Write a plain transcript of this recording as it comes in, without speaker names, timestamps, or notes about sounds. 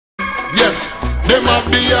Yes, them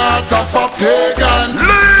have the heart of a pagan.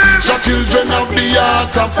 The children have the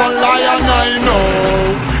heart of a lion, I know.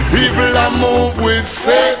 Evil a move with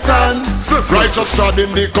Satan. Righteous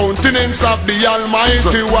treading the countenance of the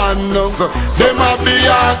Almighty One. Them have the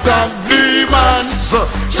heart of demons.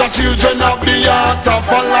 The children have the heart of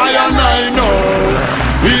a lion, I know.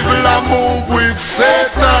 Evil a move with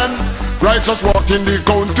Satan. Righteous walk in the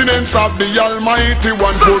countenance of the Almighty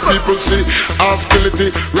One. Poor people see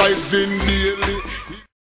hostility rising daily.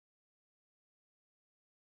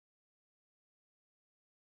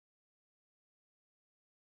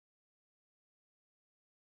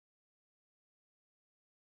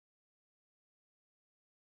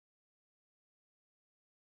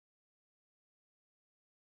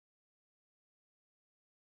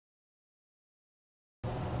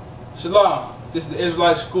 Shalom. This is the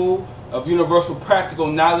Israelite School of Universal Practical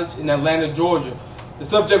Knowledge in Atlanta, Georgia. The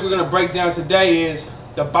subject we're going to break down today is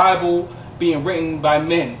the Bible being written by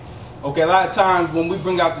men. Okay, a lot of times when we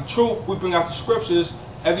bring out the truth, we bring out the scriptures,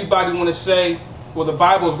 everybody want to say, well, the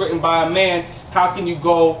Bible is written by a man. How can you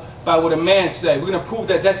go by what a man said? We're going to prove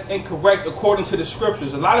that that's incorrect according to the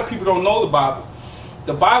scriptures. A lot of people don't know the Bible.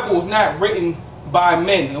 The Bible is not written by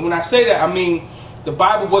men. And when I say that, I mean the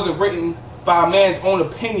Bible wasn't written by a man's own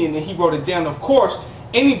opinion and he wrote it down. Of course,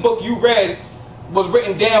 any book you read was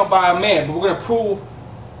written down by a man, but we're going to prove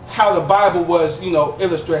how the Bible was,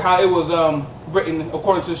 illustrated, how it was written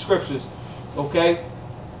according to the scriptures. Okay?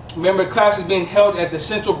 Remember, class is being held at the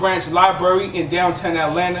Central Branch Library in downtown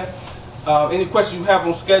Atlanta. Any questions you have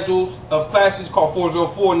on schedules of classes, call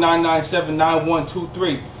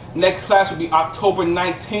 404-997-9123. Next class will be October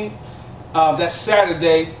 19th. That's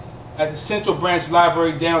Saturday at the Central Branch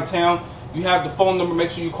Library downtown. You have the phone number.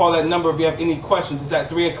 Make sure you call that number if you have any questions. It's at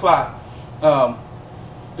 3 o'clock. The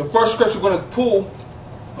first scripture we're going to pull,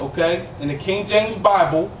 okay, in the King James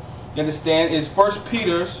Bible, you understand, is 1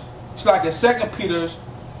 Peter's, it's like a 2 Peter's,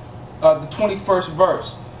 the 21st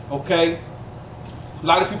verse, okay. A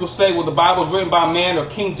lot of people say, well, the Bible is written by a man, or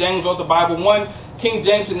King James wrote the Bible. One, King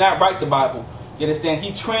James did not write the Bible. You understand?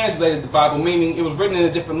 He translated the Bible, meaning it was written in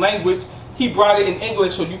a different language. He brought it in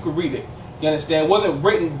English so you could read it. You understand? It wasn't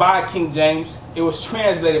written by King James. It was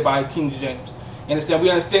translated by King James. You understand? We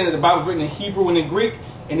understand that the Bible was written in Hebrew and in Greek,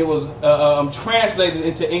 and it was translated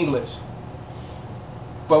into English.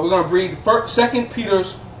 But we're going to read 2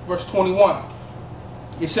 Peter's verse 21.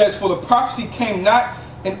 It says, "For the prophecy came not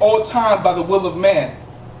in old time by the will of man,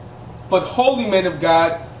 but holy men of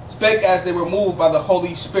God spake as they were moved by the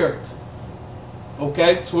Holy Spirit."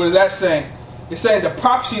 Okay? So what is that saying? It's saying the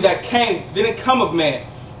prophecy that came didn't come of man.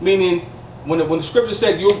 Meaning, when the scripture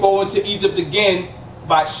said you'll go into Egypt again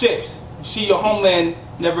by ships, you see your homeland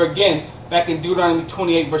never again, back in Deuteronomy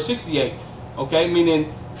 28 verse 68. Okay,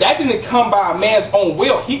 meaning that didn't come by a man's own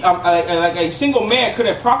will. Like a single man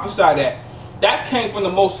couldn't prophesy that. That came from the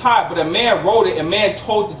Most High, but a man wrote it, a man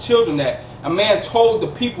told the children that. A man told the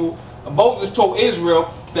people, Moses told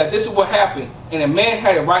Israel that this is what happened. And a man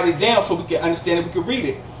had to write it down so we could understand it, we could read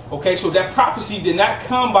it. Okay, so that prophecy did not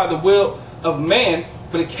come by the will of man,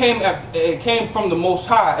 but it came from the Most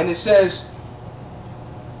High. And it says,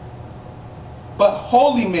 but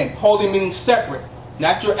holy men, holy meaning separate,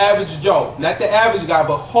 not your average Joe, not the average guy,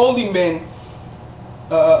 but holy men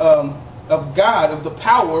of God, of the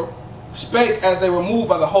power, spake as they were moved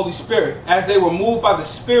by the Holy Spirit. As they were moved by the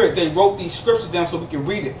Spirit, they wrote these scriptures down so we can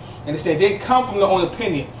read it. And they didn't come from their own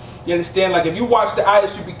opinion. You understand? Like if you watch the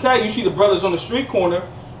I.S.U.P.K, you see the brothers on the street corner,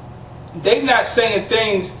 they're not saying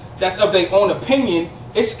things that's of their own opinion.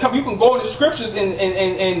 You can go in the scriptures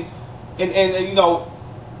and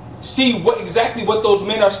see exactly what those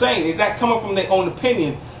men are saying. It's not coming from their own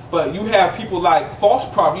opinion. But you have people like false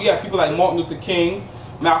prophets. You have people like Martin Luther King,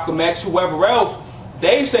 Malcolm X, whoever else.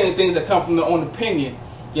 They saying things that come from their own opinion.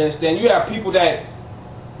 You understand? You have people that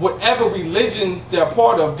whatever religion they're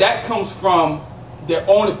part of, that comes from their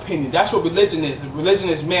own opinion. That's what religion is. Religion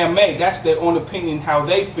is man-made. That's their own opinion, how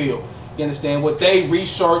they feel. You understand? What they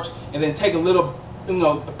research and then take a little,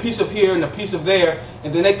 a piece of here and a piece of there,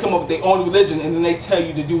 and then they come up with their own religion, and then they tell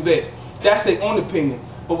you to do this. That's their own opinion.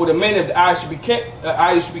 But what the men of the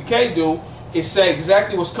I.S.U.P.K do is say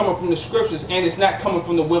exactly what's coming from the scriptures, and it's not coming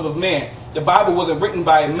from the will of man. The Bible wasn't written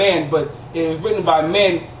by a man, but it was written by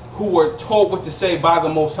men who were told what to say by the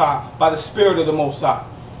Most High, by the Spirit of the Most High.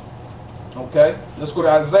 Okay, let's go to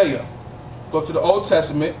Isaiah. Go to the Old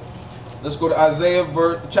Testament. Let's go to Isaiah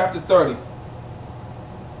chapter 30.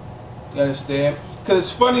 You understand? Because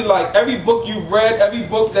it's funny, like every book you've read, every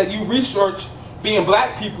book that you research, being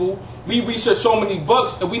black people, we research so many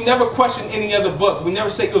books and we never question any other book. We never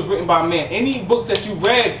say it was written by a man. Any book that you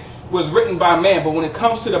read, was written by man. But when it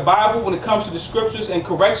comes to the Bible, when it comes to the scriptures and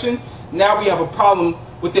correction, now we have a problem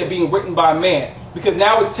with it being written by man. Because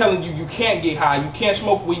now it's telling you can't get high, you can't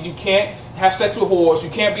smoke weed, you can't have sex with whores, you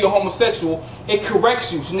can't be a homosexual. It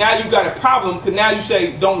corrects you. So now you got a problem because now you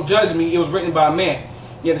say, don't judge me, it was written by man.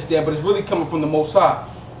 You understand? But it's really coming from the Most High.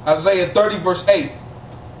 Isaiah 30 verse 8.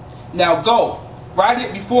 Now go, write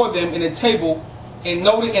it before them in a table and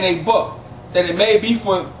note it in a book, that it may be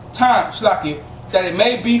for time, that it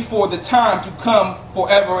may be for the time to come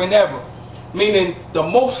forever and ever. Meaning the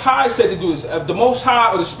Most High said to do this. The Most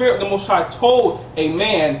High, or the Spirit of the Most High, told a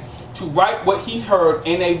man to write what he heard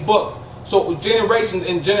in a book, so generations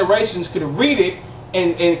and generations could read it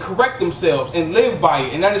and correct themselves and live by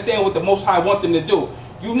it and understand what the Most High wants them to do.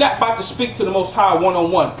 You're not about to speak to the Most High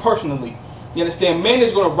one-on-one, personally. You understand? Man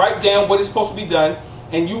is going to write down what is supposed to be done,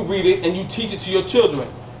 and you read it and you teach it to your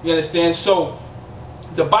children. You understand? So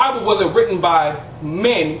the Bible wasn't written by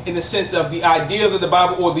men in the sense of the ideas of the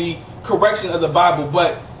Bible or the correction of the Bible,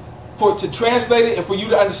 but to translate it and for you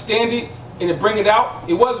to understand it and to bring it out,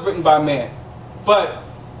 it was written by man. But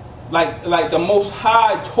like the Most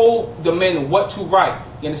High told the men what to write.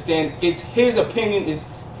 You understand? It's his opinion, it's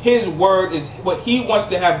his word, is what he wants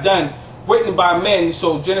to have done, written by men,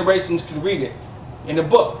 so generations could read it in a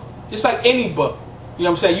book, just like any book. You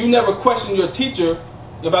know what I'm saying? You never question your teacher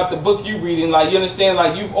about the book you reading. Like, you understand?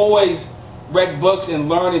 Like, you've always read books and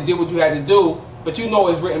learned and did what you had to do, but you know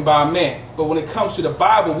it's written by a man. But when it comes to the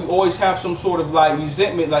Bible, we always have some sort of like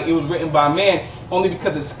resentment, like it was written by man, only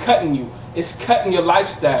because it's cutting you. It's cutting your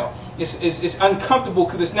lifestyle. It's uncomfortable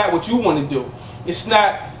because it's not what you want to do. It's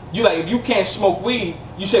not, you like, if you can't smoke weed,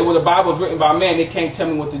 you say, well, the Bible is written by man, they can't tell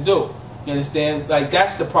me what to do. You understand? Like,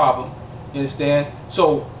 that's the problem. You understand?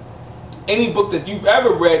 So any book that you've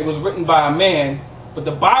ever read was written by a man, but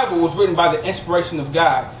the Bible was written by the inspiration of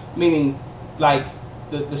God, meaning like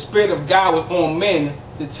the Spirit of God was on men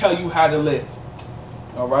to tell you how to live.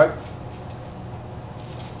 Alright?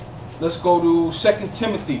 Let's go to 2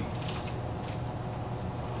 Timothy.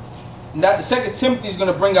 Now, 2 Timothy is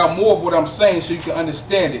going to bring out more of what I'm saying so you can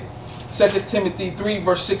understand it. 2 Timothy 3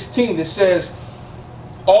 verse 16, it says,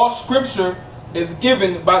 all scripture is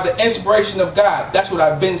given by the inspiration of God. That's what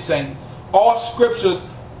I've been saying. All scriptures,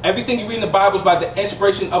 everything you read in the Bible is by the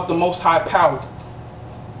inspiration of the Most High power,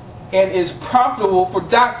 and is profitable for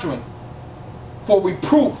doctrine, for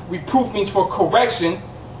reproof. Reproof means for correction,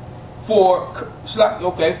 for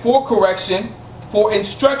correction, for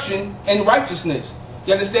instruction in righteousness.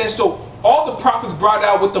 You understand? So all the prophets brought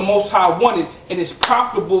out what the Most High wanted, and it's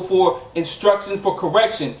profitable for instruction, for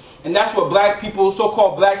correction. And that's what black people,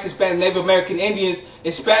 so-called blacks, Hispanic, Native American Indians,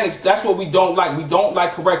 Hispanics, that's what we don't like. We don't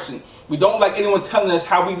like correction. We don't like anyone telling us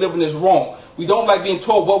how we living is wrong. We don't like being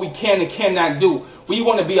told what we can and cannot do. We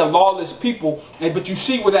want to be a lawless people, but you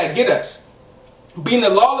see where that get us. Being a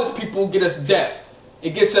lawless people get us death.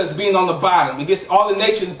 It gets us being on the bottom. It gets all the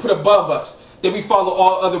nations put above us. Then we follow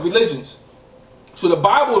all other religions. So the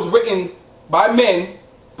Bible is written by men,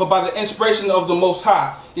 but by the inspiration of the Most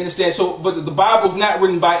High. You understand? So, but the Bible is not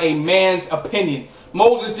written by a man's opinion.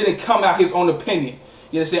 Moses didn't come out his own opinion.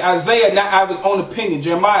 You understand? Isaiah not out of his own opinion.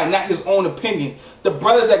 Jeremiah not his own opinion. The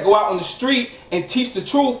brothers that go out on the street and teach the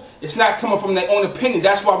truth, it's not coming from their own opinion.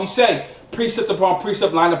 That's why we say precept upon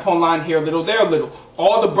precept, line upon line, here a little, there a little.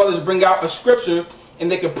 All the brothers bring out a scripture, and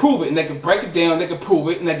they can prove it, and they can break it down, they can prove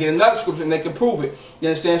it, and they get another scripture, and they can prove it. You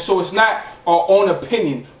understand? So it's not our own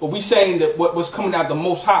opinion, but we saying that what was coming out the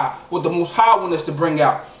Most High, what the Most High wants us to bring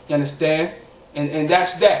out. You understand? And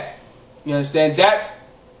that's that. You understand? That's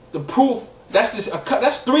the proof. That's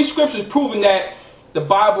 3 scriptures proving that the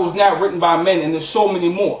Bible is not written by men, and there's so many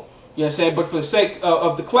more. You understand? But for the sake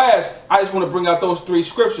of the class, I just want to bring out those 3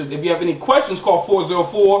 scriptures. If you have any questions, call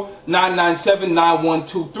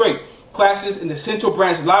 404-997-9123. Classes in the Central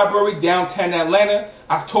Branch Library, downtown Atlanta,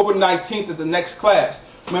 October 19th at the next class.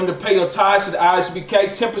 Remember to pay your tithes to the I.S.U.P.K,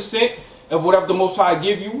 10% of whatever the Most High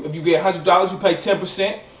give you. If you get $100, you pay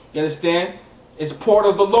 10%. You understand? It's part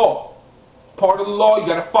of the law. Part of the law, you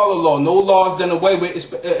got to follow the law. No law is done away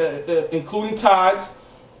with, including tithes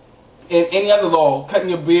and any other law. Cutting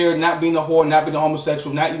your beard, not being a whore, not being a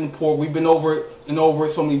homosexual, not eating pork. We've been over it and over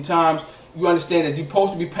it so many times. You understand that you're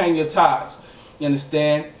supposed to be paying your tithes. You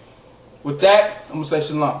understand? With that, I'm going to say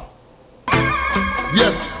shalom.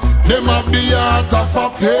 Yes, them have the heart of a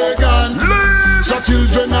pagan. The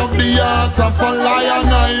children have the heart of a lion,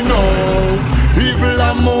 I know. Evil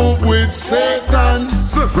and move with Satan.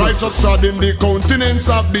 Righteous trod in the countenance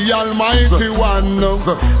of the Almighty One. Them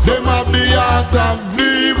have the heart of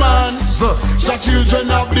demons. The children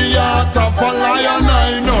have the heart of a lion,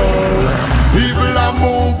 I know. Evil and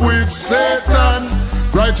move with Satan.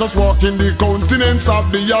 Righteous walk in the countenance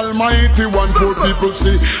of the Almighty One. Poor people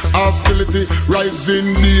see hostility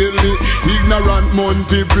rising daily. Ignorant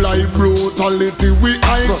multiply brutality. We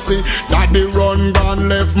I see that they run gone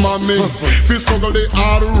left mommy. Fi struggle the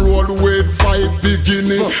hard road with fight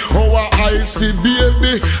beginning. Our ICB